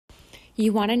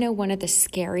You want to know one of the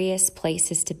scariest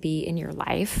places to be in your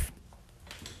life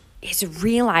is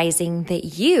realizing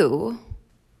that you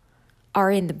are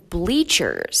in the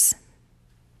bleachers,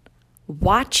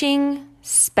 watching,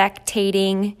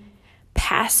 spectating,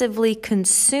 passively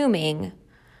consuming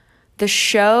the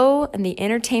show and the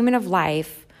entertainment of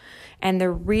life, and the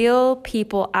real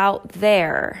people out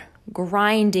there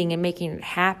grinding and making it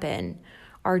happen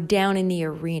are down in the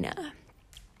arena.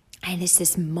 And it's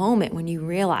this moment when you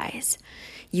realize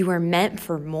you are meant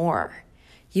for more.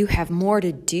 You have more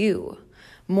to do,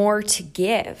 more to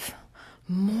give,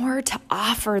 more to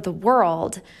offer the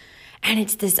world. And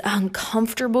it's this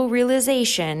uncomfortable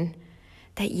realization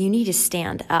that you need to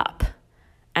stand up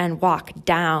and walk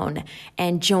down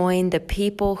and join the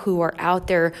people who are out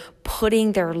there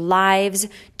putting their lives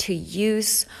to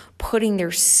use, putting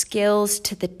their skills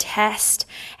to the test,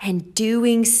 and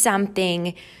doing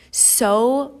something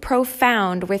so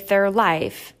profound with their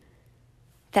life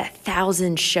that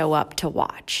thousands show up to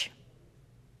watch.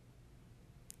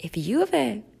 If you have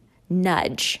a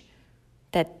nudge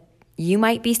that you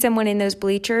might be someone in those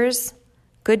bleachers,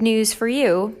 good news for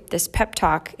you. This pep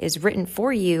talk is written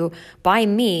for you by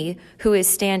me, who is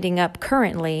standing up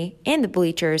currently in the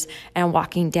bleachers and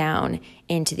walking down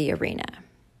into the arena.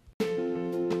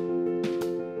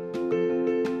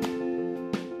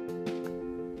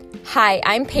 Hi,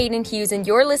 I'm Peyton Hughes, and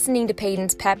you're listening to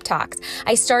Peyton's Pep Talks.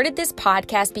 I started this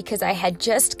podcast because I had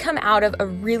just come out of a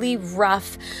really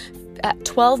rough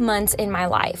 12 months in my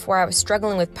life where I was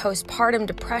struggling with postpartum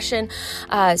depression,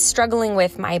 struggling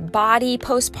with my body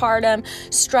postpartum,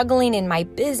 struggling in my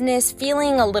business,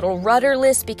 feeling a little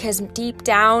rudderless because deep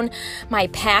down my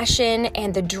passion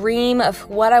and the dream of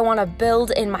what I want to build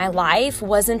in my life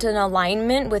wasn't in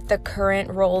alignment with the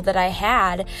current role that I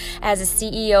had as a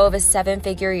CEO of a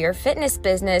 7-figure-year fitness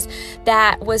business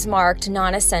that was marked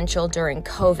non-essential during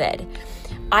COVID.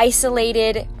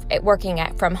 Isolated, working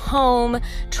from home,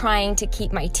 trying to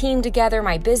keep my team together,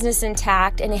 my business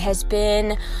intact, and it has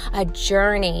been a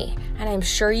journey. And I'm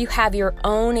sure you have your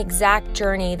own exact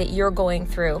journey that you're going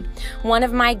through. One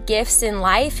of my gifts in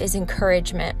life is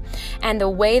encouragement. And the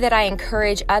way that I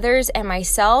encourage others and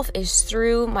myself is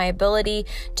through my ability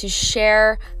to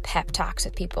share pep talks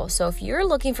with people. So if you're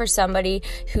looking for somebody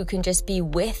who can just be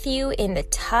with you in the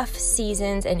tough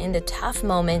seasons and in the tough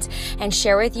moments and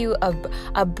share with you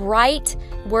a bright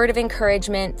word of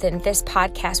encouragement, then this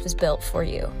podcast was built for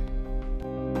you.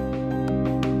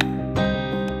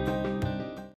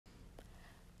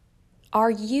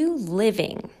 Are you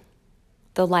living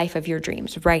the life of your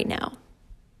dreams right now?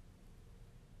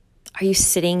 Are you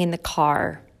sitting in the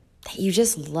car that you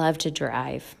just love to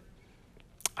drive?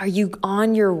 Are you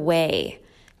on your way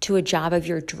to a job of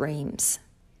your dreams?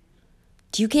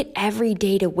 Do you get every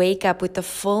day to wake up with the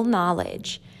full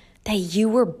knowledge that you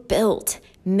were built,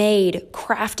 made,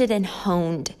 crafted, and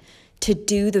honed to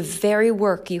do the very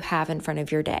work you have in front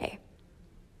of your day?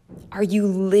 Are you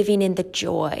living in the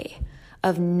joy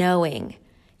of knowing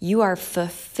you are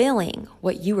fulfilling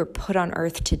what you were put on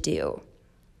earth to do?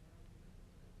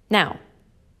 Now,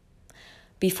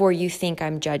 before you think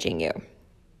I'm judging you,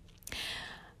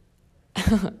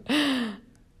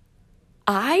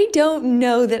 I don't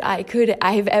know that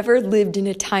I've ever lived in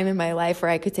a time in my life where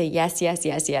I could say yes, yes,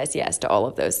 yes, yes, yes to all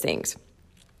of those things.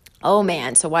 Oh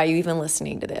man, so why are you even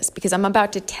listening to this? Because I'm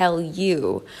about to tell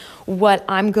you what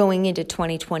I'm going into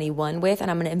 2021 with, and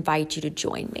I'm going to invite you to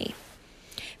join me.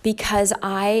 Because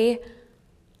I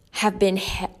have been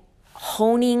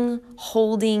honing,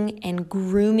 holding, and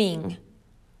grooming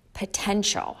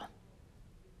potential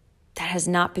that has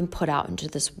not been put out into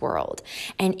this world.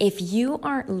 And if you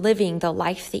aren't living the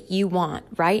life that you want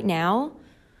right now,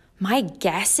 my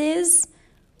guess is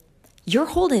you're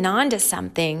holding on to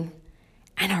something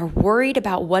and are worried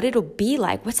about what it'll be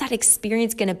like. What's that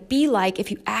experience going to be like if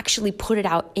you actually put it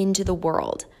out into the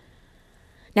world?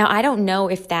 Now, I don't know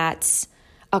if that's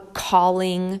a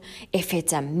calling, if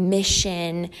it's a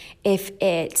mission, if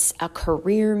it's a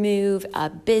career move, a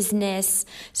business.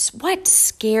 What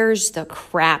scares the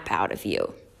crap out of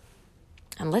you?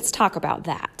 And let's talk about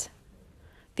that.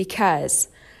 Because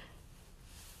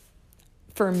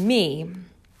for me,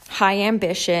 high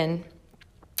ambition,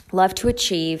 love to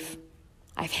achieve,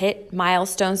 I've hit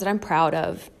milestones that I'm proud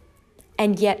of,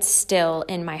 and yet still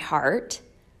in my heart,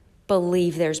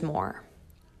 believe there's more.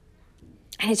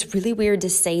 And it's really weird to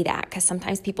say that because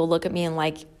sometimes people look at me and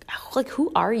like,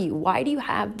 who are you? Why do you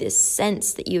have this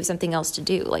sense that you have something else to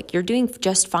do? Like, you're doing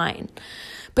just fine.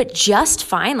 But just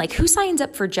fine? Like, who signs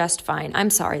up for just fine?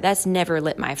 I'm sorry, that's never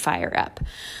lit my fire up.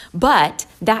 But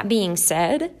that being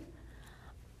said,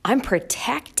 I'm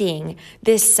protecting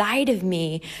this side of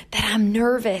me that I'm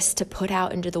nervous to put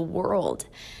out into the world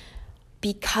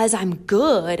because I'm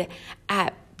good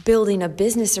at building a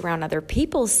business around other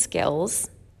people's skills.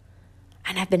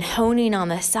 And I've been honing on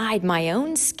the side my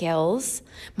own skills,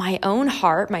 my own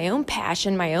heart, my own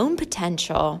passion, my own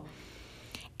potential,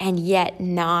 and yet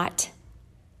not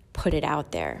put it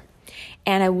out there.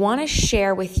 And I want to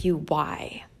share with you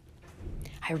why.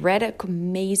 I read an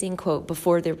amazing quote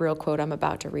before the real quote I'm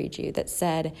about to read you that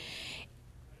said,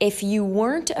 if you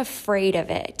weren't afraid of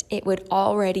it, it would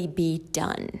already be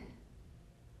done.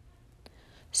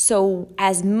 So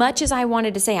as much as I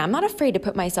wanted to say, I'm not afraid to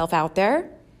put myself out there,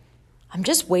 I'm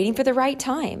just waiting for the right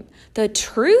time. The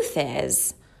truth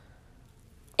is,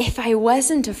 if I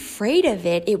wasn't afraid of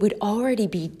it, it would already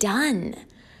be done.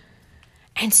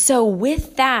 And so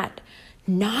with that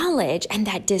knowledge and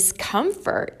that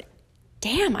discomfort,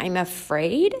 damn, I'm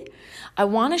afraid. I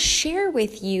want to share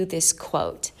with you this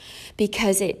quote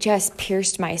because it just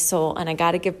pierced my soul. And I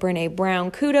got to give Brene Brown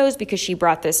kudos because she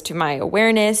brought this to my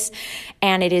awareness.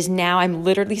 And it is now, I'm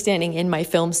literally standing in my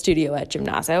film studio at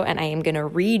Gymnazo, and I am going to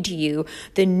read you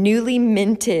the newly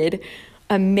minted,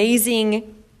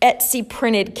 amazing Etsy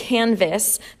printed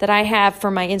canvas that I have for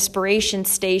my inspiration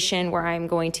station, where I'm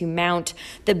going to mount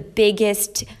the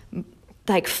biggest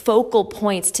focal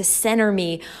points to center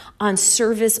me on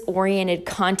service-oriented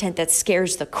content that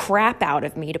scares the crap out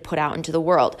of me to put out into the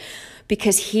world.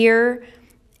 Because here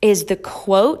is the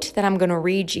quote that I'm going to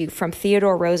read you from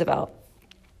Theodore Roosevelt.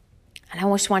 And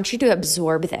I just want you to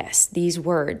absorb these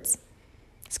words.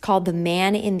 It's called The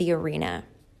Man in the Arena.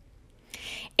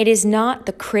 It is not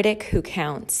the critic who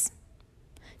counts,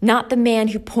 not the man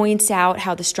who points out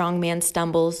how the strong man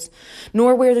stumbles,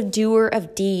 nor where the doer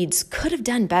of deeds could have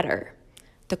done better.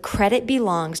 The credit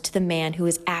belongs to the man who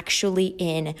is actually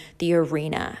in the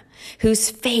arena,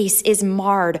 whose face is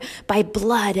marred by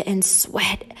blood and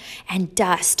sweat and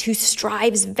dust, who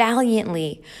strives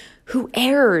valiantly, who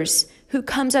errs, who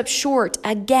comes up short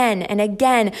again and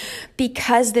again,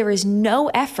 because there is no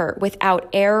effort without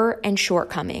error and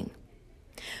shortcoming.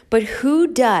 But who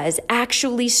does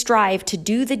actually strive to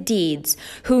do the deeds,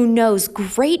 who knows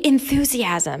great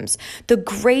enthusiasms, the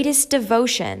greatest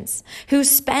devotions, who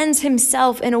spends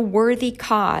himself in a worthy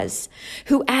cause,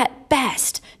 who at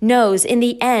best knows in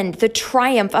the end the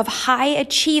triumph of high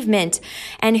achievement,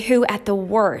 and who at the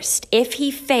worst, if he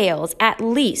fails, at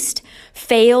least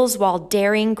fails while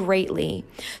daring greatly,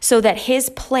 so that his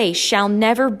place shall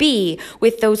never be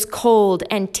with those cold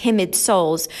and timid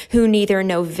souls who neither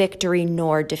know victory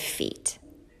nor defeat.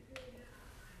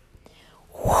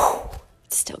 Whew,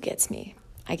 it still gets me.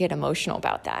 I get emotional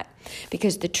about that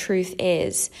because the truth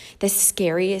is, the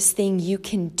scariest thing you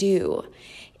can do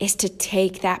is to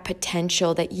take that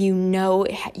potential that you know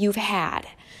you've had.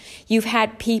 You've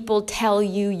had people tell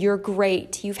you you're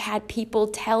great. You've had people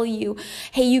tell you,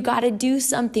 hey, you got to do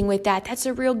something with that. That's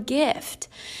a real gift.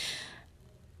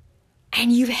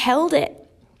 And you've held it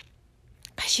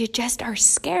because you just are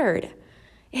scared.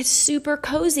 It's super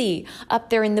cozy up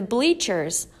there in the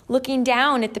bleachers, looking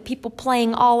down at the people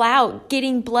playing all out,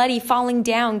 getting bloody, falling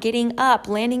down, getting up,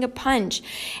 landing a punch.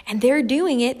 And they're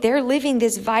doing it. They're living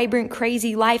this vibrant,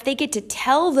 crazy life. They get to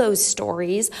tell those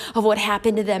stories of what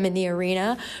happened to them in the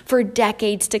arena for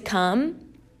decades to come.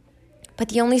 But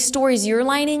the only stories you're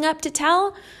lining up to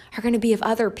tell are going to be of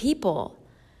other people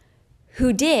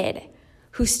who did,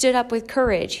 who stood up with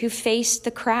courage, who faced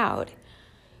the crowd,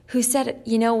 who said,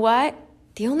 you know what?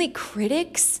 The only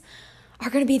critics are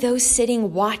going to be those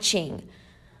sitting watching.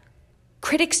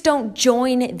 Critics don't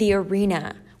join the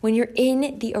arena. When you're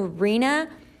in the arena,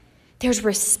 there's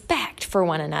respect for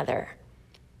one another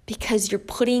because you're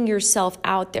putting yourself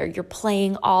out there. You're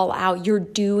playing all out. You're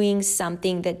doing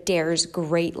something that dares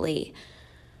greatly.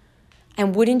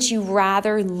 And wouldn't you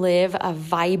rather live a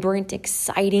vibrant,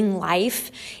 exciting life,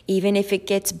 even if it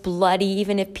gets bloody,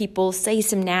 even if people say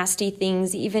some nasty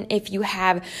things, even if you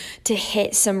have to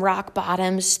hit some rock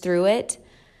bottoms through it?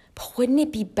 But wouldn't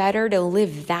it be better to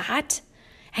live that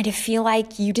and to feel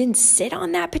like you didn't sit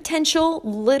on that potential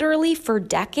literally for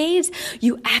decades?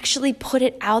 You actually put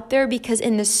it out there because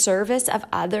in the service of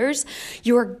others,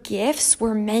 your gifts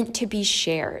were meant to be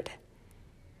shared.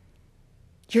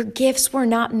 Your gifts were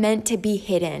not meant to be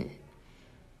hidden.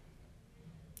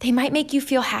 They might make you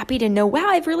feel happy to know, wow,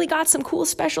 I've really got some cool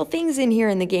special things in here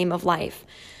in the game of life.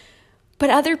 But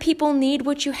other people need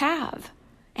what you have.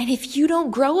 And if you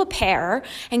don't grow a pair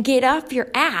and get off your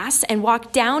ass and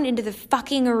walk down into the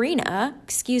fucking arena,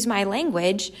 excuse my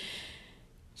language,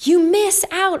 you miss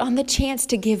out on the chance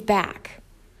to give back.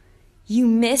 You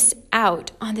miss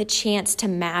out on the chance to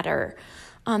matter,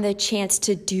 on the chance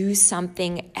to do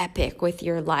something epic with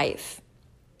your life.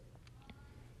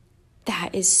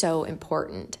 That is so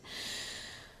important.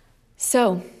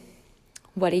 So,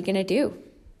 what are you going to do?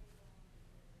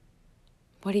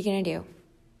 What are you going to do?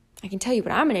 I can tell you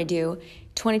what I'm going to do.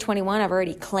 2021, I've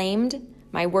already claimed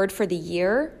my word for the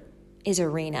year is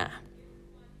arena.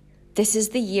 This is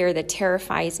the year that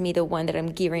terrifies me, the one that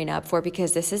I'm gearing up for,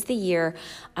 because this is the year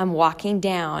I'm walking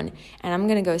down and I'm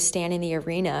going to go stand in the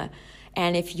arena.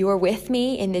 And if you're with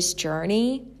me in this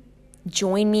journey,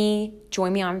 join me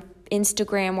on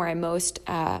Instagram where I'm most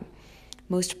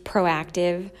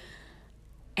proactive.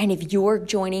 And if you're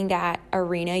joining that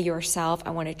arena yourself, I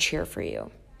want to cheer for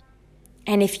you.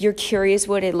 And if you're curious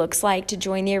what it looks like to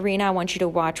join the arena, I want you to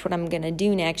watch what I'm going to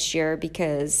do next year,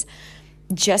 because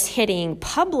just hitting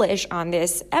publish on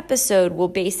this episode will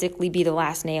basically be the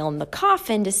last nail in the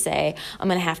coffin to say I'm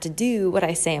going to have to do what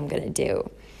I say I'm going to do.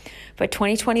 But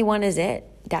 2021 is it.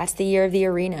 That's the year of the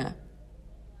arena.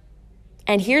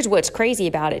 And here's what's crazy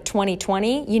about it.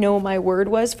 2020, you know what my word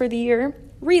was for the year?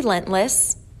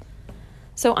 Relentless.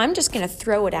 So I'm just going to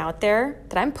throw it out there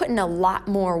that I'm putting a lot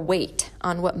more weight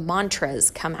on what mantras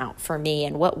come out for me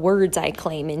and what words I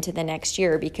claim into the next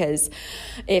year, because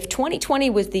if 2020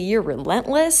 was the year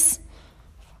relentless,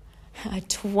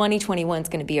 2021 is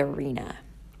going to be arena.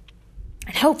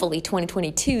 And hopefully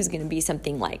 2022 is going to be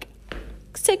something like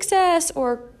success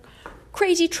or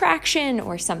crazy traction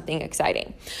or something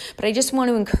exciting. But I just want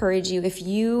to encourage you, if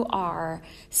you are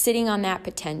sitting on that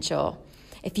potential,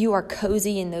 if you are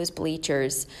cozy in those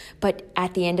bleachers, but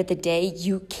at the end of the day,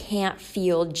 you can't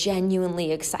feel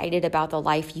genuinely excited about the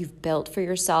life you've built for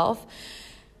yourself,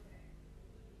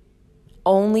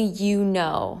 only you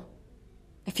know.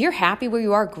 If you're happy where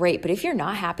you are, great. But if you're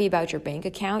not happy about your bank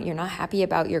account, you're not happy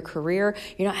about your career,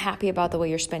 you're not happy about the way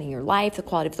you're spending your life, the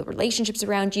quality of the relationships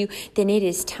around you, then it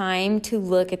is time to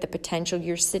look at the potential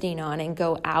you're sitting on and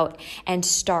go out and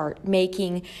start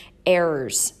making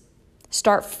errors.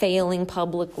 Start failing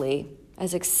publicly.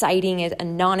 As exciting as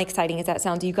and non-exciting as that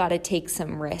sounds, you got to take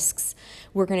some risks.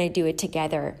 We're going to do it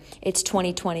together. It's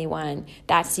 2021.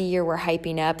 That's the year we're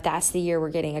hyping up. That's the year we're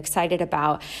getting excited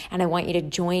about. And I want you to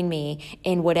join me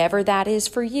in whatever that is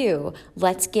for you.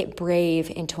 Let's get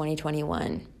brave in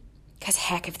 2021. Because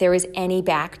heck, if there was any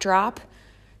backdrop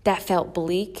that felt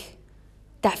bleak,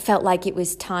 that felt like it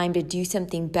was time to do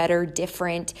something better,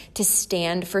 different, to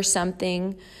stand for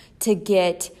something, to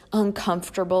get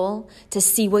uncomfortable, to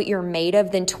see what you're made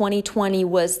of, then 2020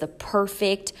 was the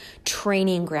perfect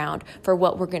training ground for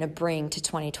what we're going to bring to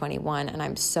 2021. And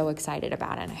I'm so excited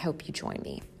about it. And I hope you join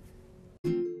me.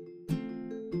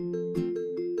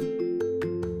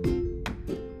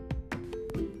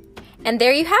 And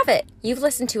there you have it. You've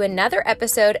listened to another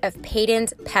episode of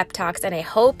Payton's Pep Talks, and I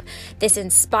hope this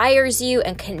inspires you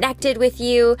and connected with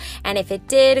you. And if it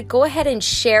did, go ahead and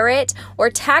share it or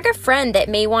tag a friend that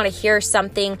may want to hear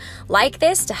something like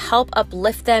this to help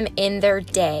uplift them in their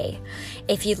day.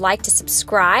 If you'd like to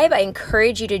subscribe, I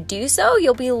encourage you to do so.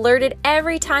 You'll be alerted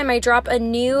every time I drop a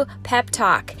new pep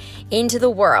talk into the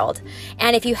world.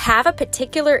 And if you have a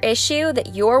particular issue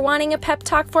that you're wanting a pep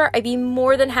talk for, I'd be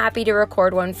more than happy to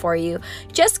record one for you.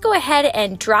 Just go ahead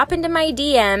and drop into my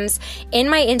DMs in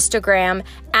my Instagram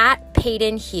at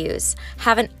Payton Hughes.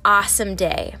 Have an awesome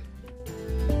day.